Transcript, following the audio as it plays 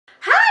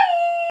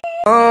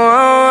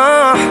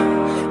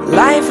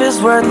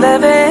is worth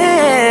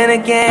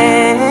living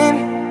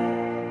again.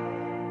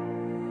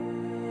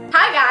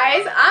 Hi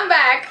guys, I'm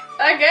back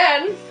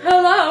again.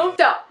 Hello.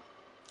 So,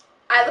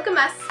 I look a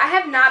mess. I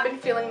have not been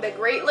feeling that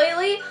great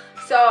lately,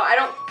 so I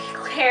don't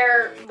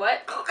care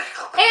what.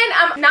 And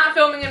I'm not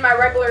filming in my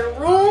regular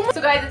room.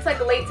 So guys, it's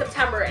like late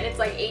September and it's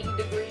like 80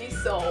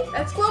 degrees, so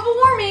that's global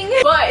warming.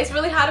 But it's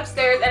really hot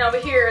upstairs and over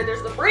here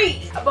there's the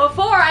breeze.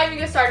 Before I even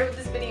get started with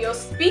this video,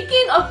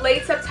 speaking of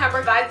late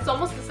September, guys, it's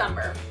almost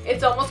December.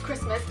 It's almost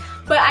Christmas.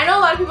 But I know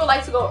a lot of people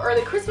like to go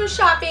early Christmas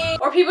shopping,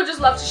 or people just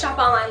love to shop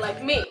online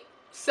like me.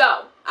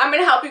 So, I'm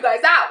gonna help you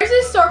guys out. There's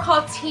this store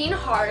called Teen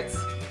Hearts.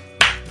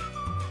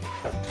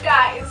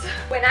 Guys,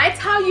 when I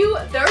tell you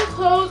their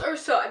clothes are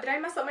so... Did I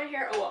mess up my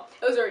hair? Oh well,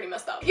 it was already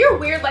messed up. If you're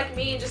weird like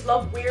me and just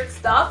love weird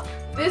stuff,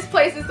 this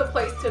place is the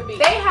place to be.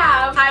 They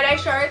have tie-dye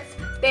shirts,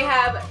 they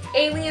have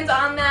aliens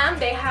on them,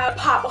 they have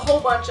a whole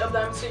bunch of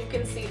them so you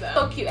can see them.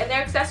 So cute. And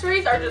their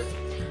accessories are just...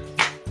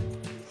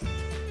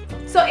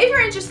 So if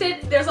you're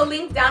interested, there's a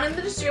link down in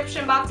the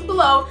description box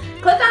below.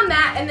 Click on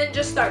that and then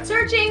just start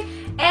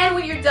searching. And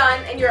when you're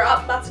done and you're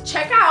about to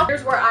check out,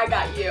 here's where I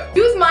got you.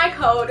 Use my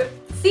code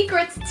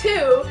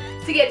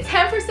SECRETS2 to get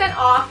 10%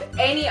 off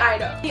any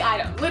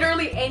item.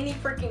 Literally any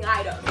freaking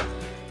item.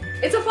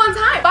 It's a fun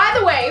time. By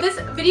the way, this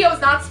video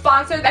is not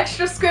sponsored,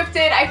 extra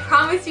scripted. I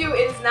promise you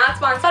it is not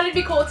sponsored. I thought it'd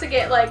be cool to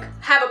get like,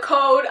 have a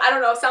code, I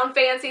don't know, sound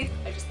fancy.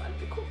 I just thought it'd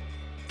be cool.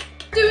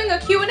 Doing a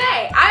Q&A.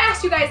 I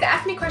asked you guys to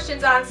ask me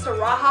questions on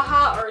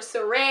Sarahah or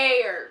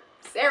Sarahah or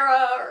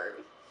Sarah or,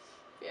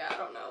 yeah, I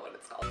don't know what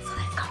it's called. So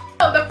let's go.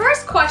 So the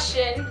first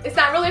question, it's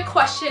not really a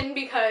question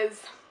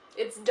because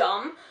it's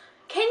dumb.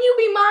 Can you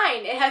be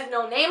mine? It has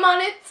no name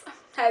on it,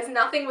 has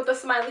nothing with a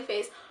smiley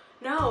face.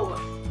 No.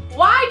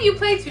 Why do you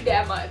play too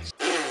damn much?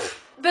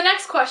 The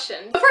next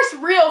question, the first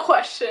real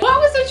question. What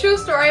was the true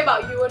story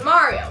about you and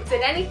Mario?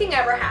 Did anything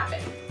ever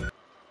happen?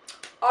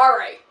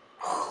 Alright.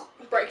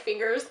 Break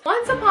fingers.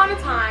 Once upon a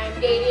time,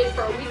 dated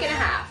for a week and a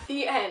half.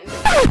 The end.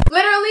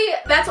 Literally,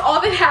 that's all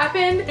that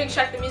happened. I didn't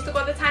check the musical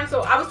at the time,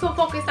 so I was so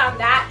focused on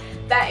that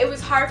it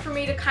was hard for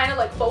me to kind of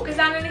like focus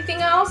on anything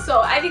else. So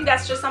I think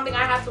that's just something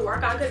I have to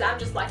work on because I'm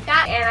just like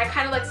that. And I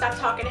kind of like stopped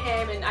talking to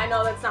him, and I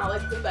know that's not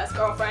like the best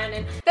girlfriend,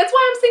 and that's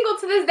why I'm single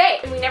to this day.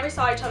 And we never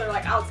saw each other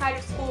like outside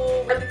of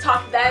school or the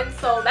talk then.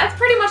 So that's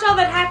pretty much all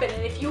that happened.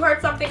 And if you heard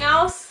something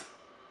else,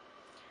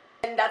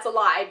 and that's a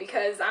lie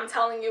because I'm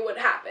telling you what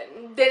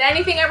happened. Did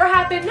anything ever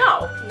happen?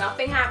 No,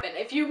 nothing happened.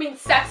 If you mean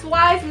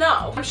sex-wise,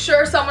 no. I'm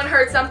sure someone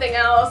heard something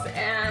else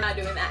and I'm not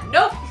doing that.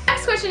 Nope.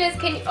 Next question is,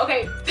 can you,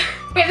 okay,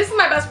 this is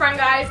my best friend,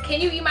 guys. Can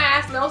you eat my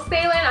ass? No,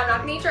 Stalin, I'm not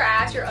gonna eat your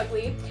ass, you're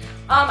ugly.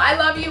 I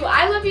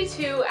love you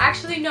too.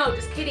 Actually, no,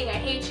 just kidding, I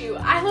hate you.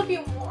 I love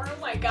you more, oh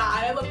my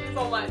god, I love you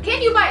so much.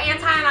 Can you buy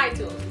anti on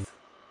iTunes?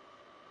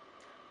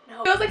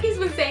 No. It feels like he's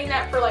been saying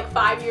that for like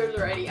 5 years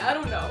already, I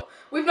don't know.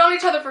 We've known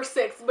each other for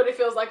 6, but it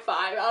feels like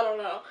 5. I don't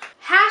know.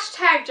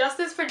 Hashtag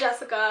justice for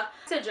Jessica.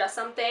 To address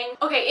something.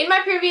 Okay, in my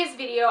previous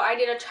video, I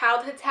did a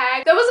childhood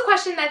tag. There was a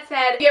question that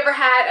said, have you ever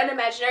had an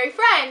imaginary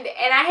friend?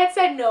 And I had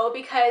said no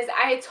because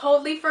I had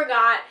totally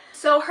forgot.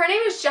 So her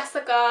name is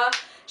Jessica.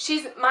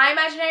 She's my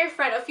imaginary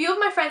friend. A few of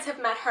my friends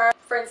have met her.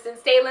 For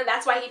instance, Dalen,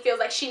 that's why he feels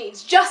like she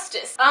needs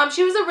justice.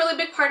 She was a really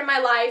big part of my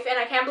life, and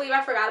I can't believe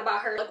I forgot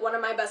about her. Like one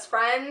of my best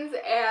friends,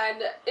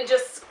 and it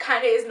just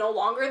kind of is no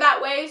longer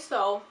that way,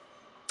 so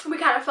we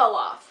kind of fell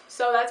off.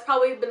 So that's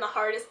probably been the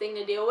hardest thing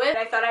to deal with.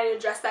 I thought I'd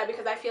address that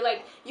because I feel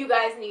like you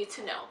guys need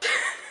to know.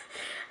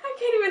 I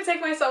can't even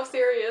take myself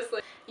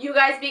seriously. You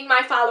guys being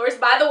my followers,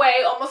 by the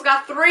way, almost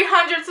got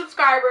 300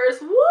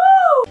 subscribers.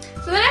 Woo!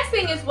 So the next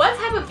thing is, what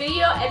type of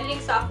video editing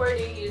software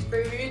do you use for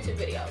your YouTube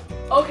videos?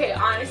 Okay,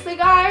 honestly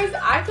guys,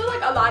 I feel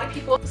like a lot of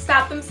people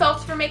stop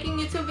themselves from making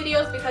YouTube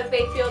videos because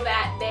they feel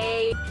that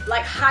they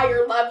like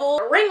higher level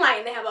ring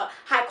light, they have a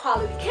high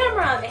quality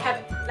camera, and they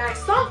have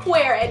nice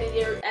software,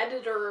 editor,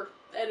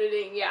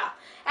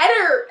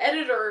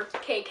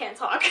 okay, can't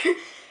talk.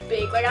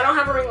 Big, like I don't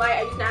have a ring light,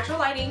 I use natural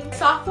lighting.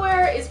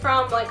 Software is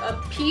from like a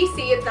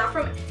PC, it's not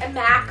from a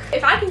Mac.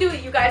 If I can do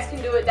it, you guys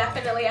can do it,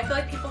 definitely. I feel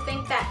like people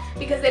think that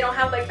because they don't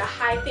have like the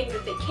high thing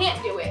that they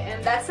can't do it,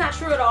 and that's not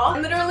true at all.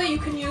 And literally you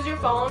can use your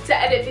phone to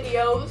edit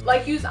videos,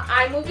 like use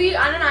iMovie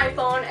on an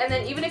iPhone, and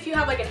then even if you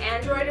have like an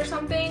Android or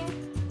something,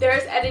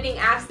 there's editing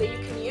apps that you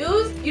can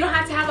use. You don't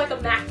have to have like a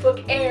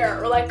MacBook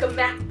Air or like a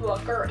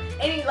MacBook or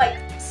any like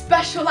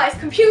specialized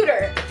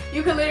computer.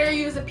 You can literally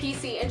use a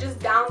PC and just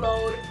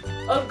download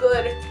a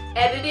good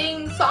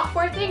editing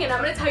software thing, and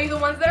I'm gonna tell you the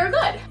ones that are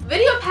good.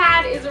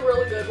 VideoPad is a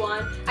really good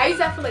one. I use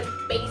that for like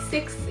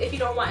basics. If you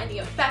don't want any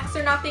effects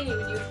or nothing, you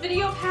would use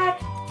VideoPad.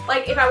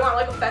 Like if I want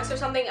like effects or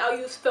something, I'll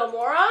use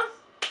Filmora.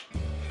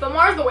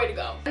 Filmora is the way to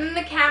go. And then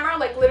the camera,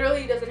 like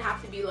literally doesn't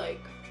have to be like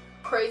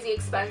crazy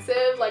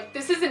expensive. Like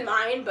this isn't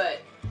mine,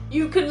 but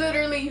you could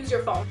literally use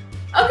your phone.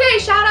 Okay,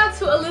 shout out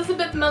to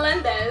Elizabeth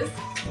Melendez.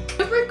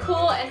 Super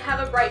cool and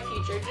have a bright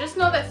future. Just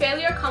know that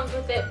failure comes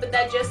with it, but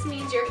that just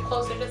means you're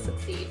closer to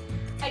succeed.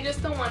 I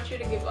just don't want you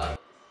to give up.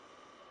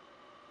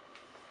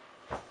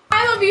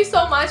 I love you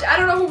so much. I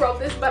don't know who wrote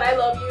this, but I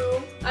love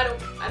you. I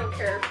don't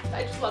care.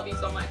 I just love you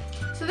so much.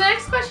 So the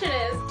next question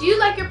is, do you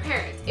like your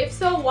parents? If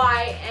so,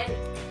 why? And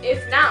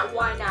if not,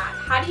 why not?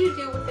 How do you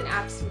deal with an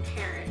absent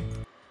parent?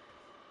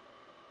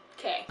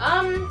 Okay.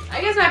 I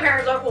guess my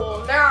parents are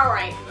cool. They're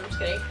alright. I'm just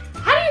kidding.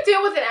 How do you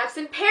deal with an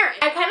absent parent?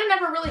 I kind of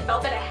never really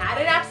felt that I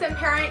had an absent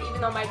parent,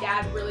 even though my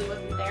dad really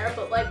wasn't there,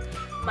 but like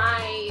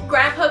my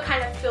grandpa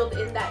kind of filled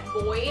in that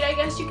void, I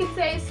guess you could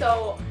say.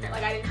 So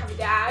like I didn't have a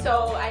dad,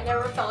 so I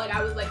never felt like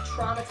I was like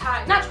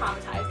traumatized, not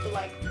traumatized, but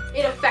like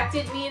it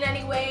affected me in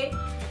any way.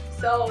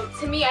 So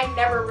to me, I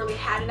never really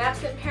had an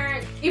absent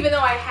parent. Even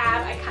though I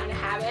have, I kind of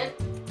haven't.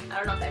 I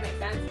don't know if that makes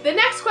sense. The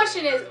next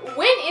question is,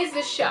 when is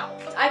the show?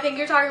 I think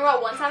you're talking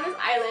about Once on This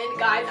Island.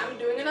 Guys, I'm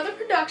doing another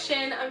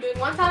production. I'm doing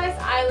Once on This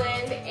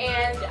Island,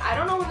 and I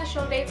don't know when the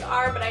show dates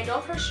are, but I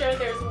know for sure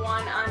there's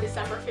one on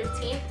December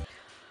 15th.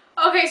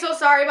 Okay, so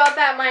sorry about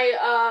that.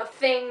 My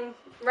thing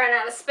ran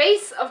out of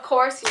space, of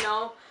course, you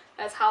know.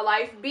 That's how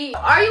life be.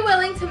 Are you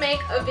willing to make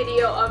a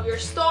video of your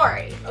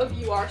story? Of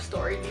your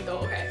story, though,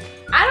 okay.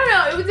 I don't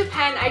know, it would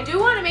depend. I do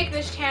want to make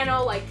this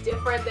channel like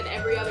different than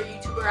every other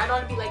YouTuber. I don't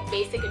want to be like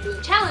basic and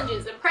doing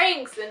challenges and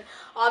pranks and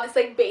all this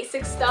like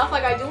basic stuff.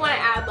 Like I do want to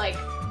add like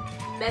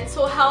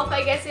mental health,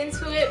 I guess,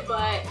 into it,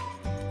 but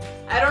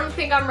I don't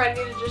think I'm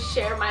ready to just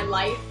share my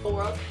life with the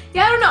world.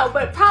 Yeah, I don't know,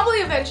 but probably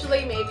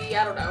eventually, maybe,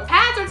 I don't know.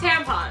 Pads or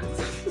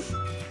tampons?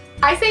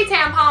 I say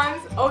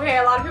tampons. Okay,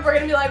 a lot of people are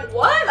gonna be like,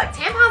 what? Like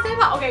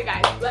tampons? Okay,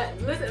 guys,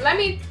 listen. Let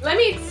me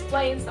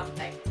explain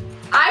something.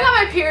 I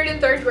got my period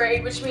in 3rd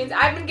grade, which means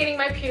I've been getting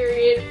my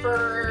period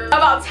for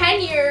about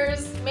 10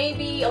 years,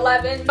 maybe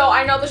 11. So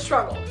I know the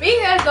struggle. Being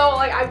as though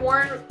like I've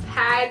worn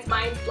pads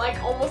my like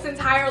almost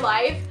entire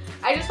life,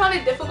 I just found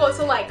it difficult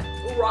to like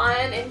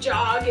run and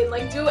jog and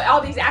like do all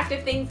these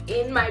active things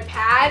in my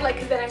pad, like,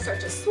 cause then I start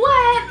to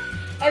sweat,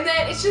 and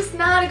then it's just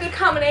not a good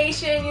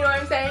combination. You know what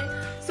I'm saying?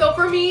 So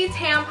for me,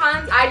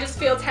 tampons, I just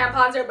feel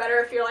tampons are better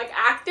if you're like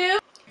active.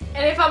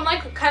 And if I'm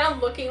like kind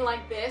of looking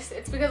like this,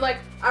 it's because like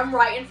I'm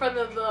right in front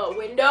of the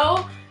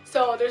window.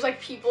 So there's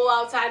like people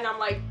outside and I'm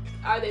like,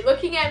 are they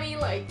looking at me?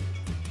 Like,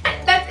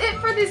 that's it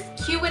for this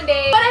Q&A. But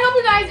I hope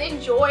you guys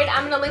enjoyed.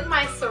 I'm gonna link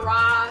my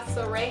Sarahah.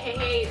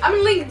 I'm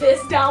gonna link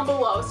this down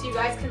below so you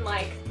guys can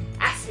like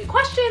ask me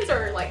questions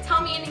or like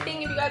tell me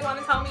anything if you guys want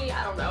to tell me.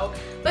 I don't know.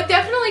 But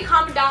definitely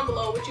comment down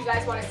below what you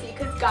guys want to see,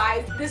 because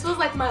guys, this was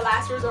like my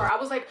last resort. I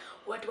was like,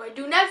 what do I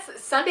do next?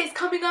 Sunday's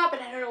coming up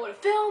and I don't know what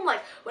to film.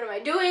 Like, what am I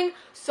doing?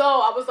 So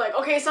I was like,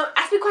 okay, so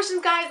ask me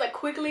questions, guys, like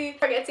quickly. Don't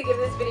forget to give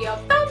this video a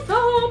thumbs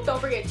up. Don't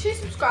forget to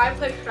subscribe,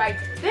 click right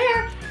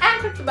there,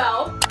 and click the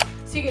bell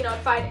so you get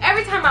notified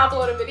every time I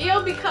upload a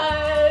video,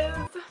 because,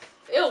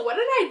 ew, what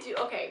did I do?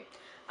 Okay,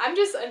 I'm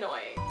just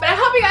annoying. But I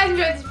hope you guys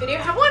enjoyed this video.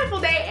 Have a wonderful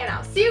day, and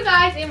I'll see you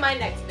guys in my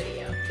next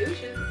video.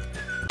 Deuces.